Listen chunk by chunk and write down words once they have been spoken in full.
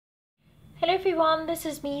Hello everyone, this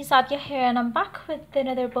is me Sadia here and I'm back with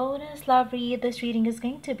another bonus love read. This reading is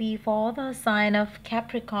going to be for the sign of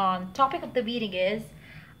Capricorn. Topic of the reading is,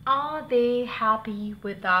 are they happy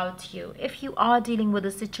without you? If you are dealing with a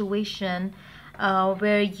situation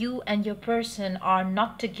where you and your person are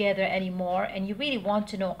not together anymore and you really want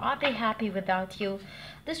to know, are they happy without you?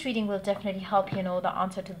 This reading will definitely help you know the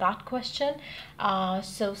answer to that question.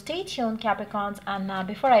 So stay tuned, Capricorns. And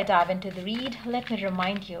before I dive into the read, let me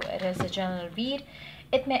remind you, it is a general read.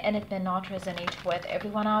 It may and it may not resonate with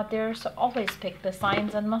everyone out there. So always pick the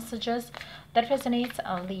signs and messages that resonates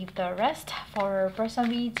and leave the rest. For personal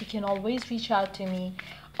reads, you can always reach out to me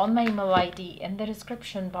on my email ID in the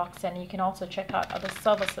description box, and you can also check out other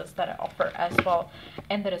services that I offer as well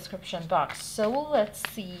in the description box. So let's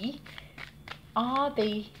see. Are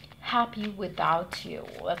they happy without you?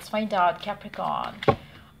 Let's find out, Capricorn.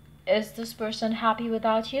 Is this person happy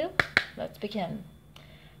without you? Let's begin.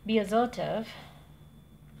 Be assertive.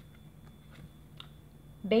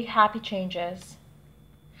 Big happy changes.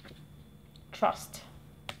 Trust.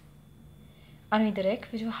 And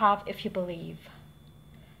direct, we do have if you believe.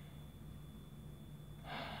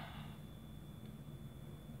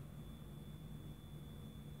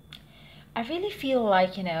 I really feel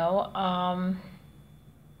like, I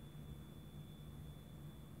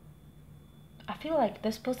feel like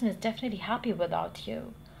this person is definitely happy without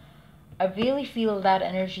you. I really feel that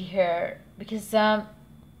energy here because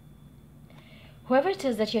whoever it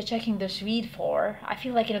is that you're checking this read for, I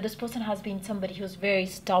feel like, this person has been somebody who's very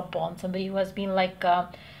stubborn, somebody who has been like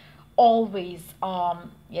always, how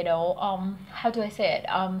do I say it?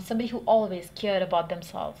 Somebody who always cared about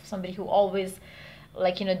themselves, somebody who always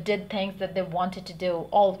did things that they wanted to do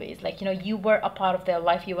always. You were a part of their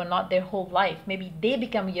life, you were not their whole life. Maybe they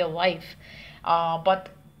become your life, but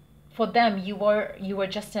for them you were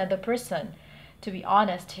just another person, to be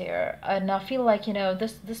honest here. And I feel like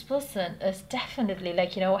this person is definitely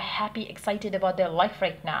happy, excited about their life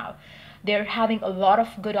right now. They're having a lot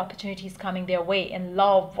of good opportunities coming their way in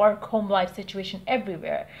love, work, home life situation,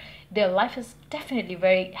 everywhere. Their life is definitely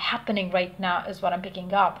very happening right now is what I'm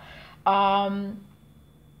picking up.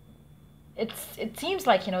 It seems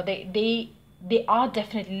like they are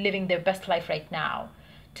definitely living their best life right now,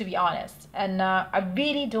 to be honest. And I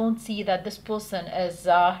really don't see that this person is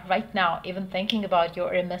right now even thinking about you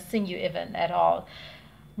or missing you even at all.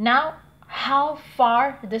 Now, how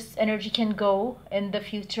far this energy can go in the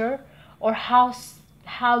future, or how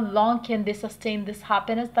long can they sustain this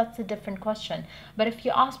happiness, that's a different question. But if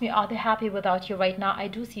you ask me, are they happy without you right now, I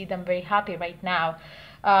do see them very happy right now.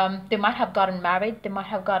 They might have gotten married, they might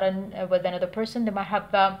have gotten with another person, they might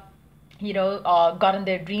have gotten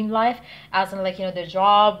their dream life, as in their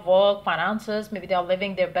job, work, finances. Maybe they are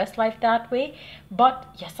living their best life that way. But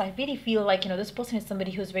yes, I really feel like this person is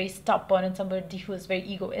somebody who's very stubborn and somebody who is very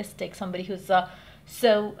egoistic, somebody who's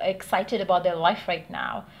so excited about their life right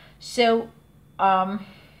now. So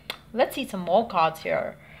let's see some more cards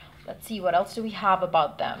here. Let's see, what else do we have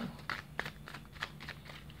about them?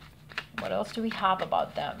 What else do we have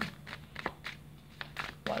about them?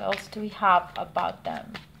 What else do we have about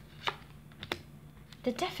them?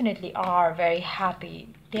 They definitely are very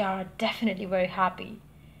happy. They are definitely very happy.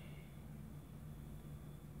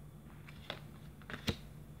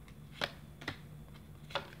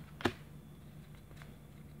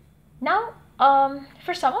 Now,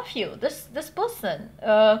 for some of you, this person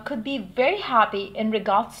could be very happy in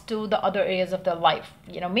regards to the other areas of their life.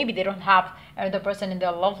 Maybe they don't have another person in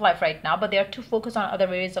their love life right now, but they are too focused on other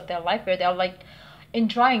areas of their life where they're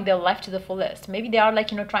enjoying their life to the fullest. Maybe they are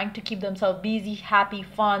trying to keep themselves busy, happy,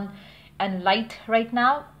 fun, and light right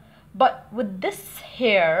now. But with this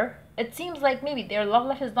here, it seems like maybe their love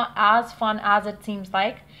life is not as fun as it seems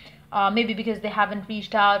like. Maybe because they haven't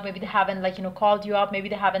reached out, maybe they haven't called you up, maybe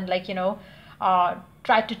they haven't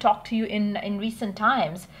tried to talk to you in recent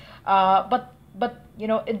times. But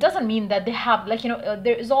it doesn't mean that they have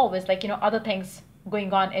there is always other things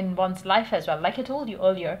going on in one's life as well. Like I told you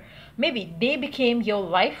earlier, maybe they became your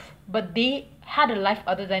life, but they had a life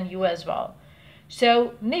other than you as well.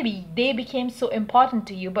 So maybe they became so important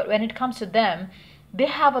to you, but when it comes to them, they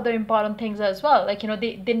have other important things as well.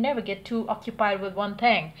 They never get too occupied with one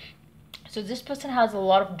thing. So this person has a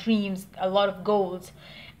lot of dreams, a lot of goals,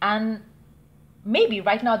 and maybe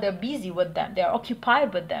right now they're busy with them, they're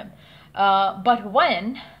occupied with them. But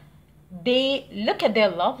when they look at their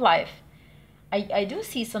love life, I do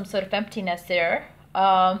see some sort of emptiness there.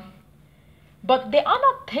 But they are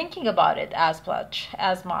not thinking about it as much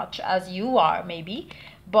as you are, maybe.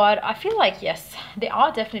 But I feel like, yes, they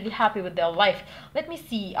are definitely happy with their life. Let me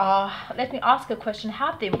see. Let me ask a question.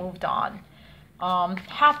 Have they moved on?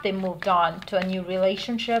 Have they moved on to a new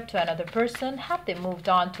relationship, to another person? Have they moved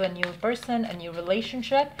on to a new person, a new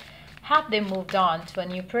relationship? Have they moved on to a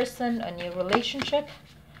new person, a new relationship?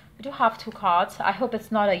 I do have two cards. I hope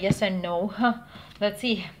it's not a yes and no. Let's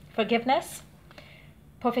see. Forgiveness,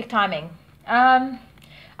 perfect timing.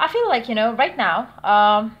 I feel like, right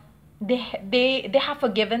now, they have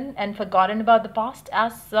forgiven and forgotten about the past,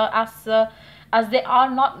 as they are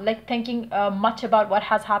not like thinking much about what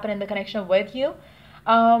has happened in the connection with you.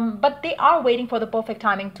 But they are waiting for the perfect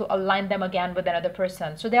timing to align them again with another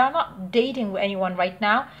person. So they are not dating anyone right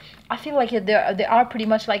now. I feel like they are pretty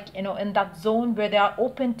much like, in that zone where they are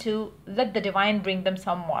open to let the divine bring them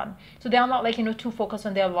someone. So they are not like, too focused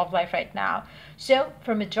on their love life right now. So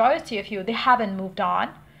for majority of you, they haven't moved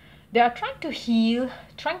on. They are trying to heal,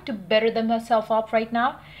 trying to better themselves up right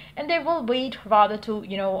now, and they will wait rather to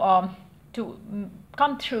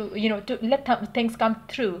come through, to let things come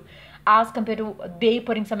through, as compared to they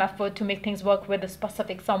putting some effort to make things work with a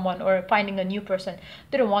specific someone or finding a new person.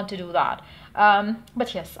 They don't want to do that.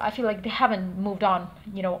 But yes, I feel like they haven't moved on,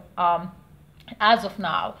 as of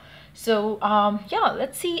now. So yeah,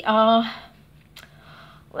 let's see.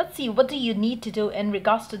 Let's see, what do you need to do in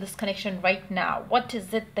regards to this connection right now? What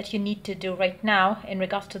is it that you need to do right now in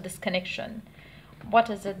regards to this connection? What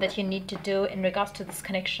is it that you need to do in regards to this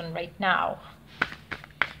connection right now?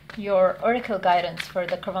 Your oracle guidance for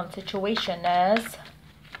the current situation is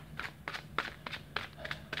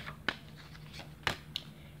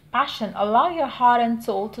passion. Allow your heart and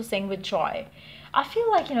soul to sing with joy. I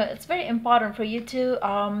feel like, it's very important for you to,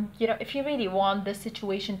 if you really want this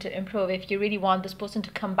situation to improve, if you really want this person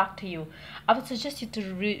to come back to you, I would suggest you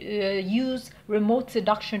to use remote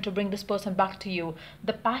seduction to bring this person back to you.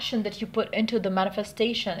 The passion that you put into the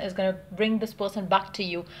manifestation is going to bring this person back to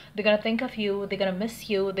you. They're going to think of you, they're going to miss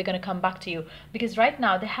you, they're going to come back to you. Because right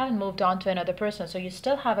now, they haven't moved on to another person. So you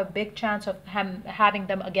still have a big chance of having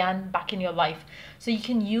them again back in your life. So you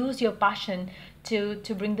can use your passion to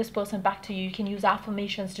bring this person back to you. You can use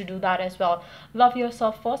affirmations to do that as well. Love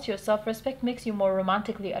yourself first. Your self-respect makes you more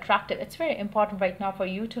romantically attractive. It's very important right now for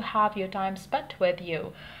you to have your time spent with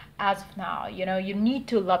you. As of now, you need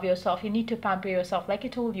to love yourself. You need to pamper yourself. Like I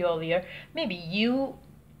told you earlier, maybe you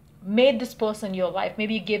made this person your life.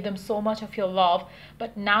 Maybe you gave them so much of your love,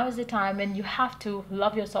 but now is the time when you have to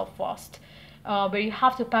love yourself first. Where you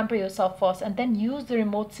have to pamper yourself first, and then use the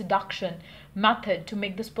remote seduction method to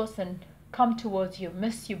make this person come towards you,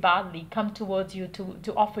 miss you badly, come towards you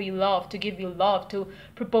to offer you love, to give you love, to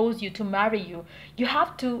propose you, to marry you. You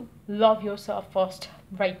have to love yourself first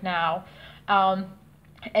right now.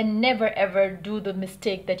 And never ever do the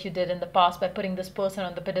mistake that you did in the past by putting this person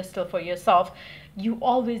on the pedestal for yourself. You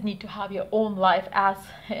always need to have your own life, as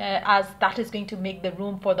that is going to make the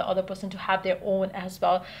room for the other person to have their own as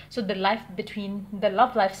well. So the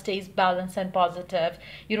love life stays balanced and positive.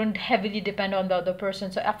 You don't heavily depend on the other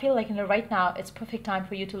person. So I feel like right now it's perfect time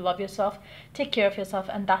for you to love yourself, take care of yourself,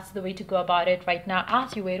 and that's the way to go about it right now,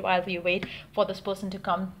 as you wait, while you wait for this person to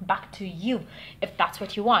come back to you, if that's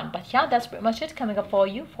what you want. But yeah, that's pretty much it coming up for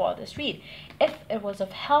you for this read. If it was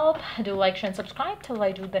of help, do like, share, and subscribe till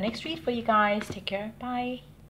I do the next read for you guys. Take care. Bye.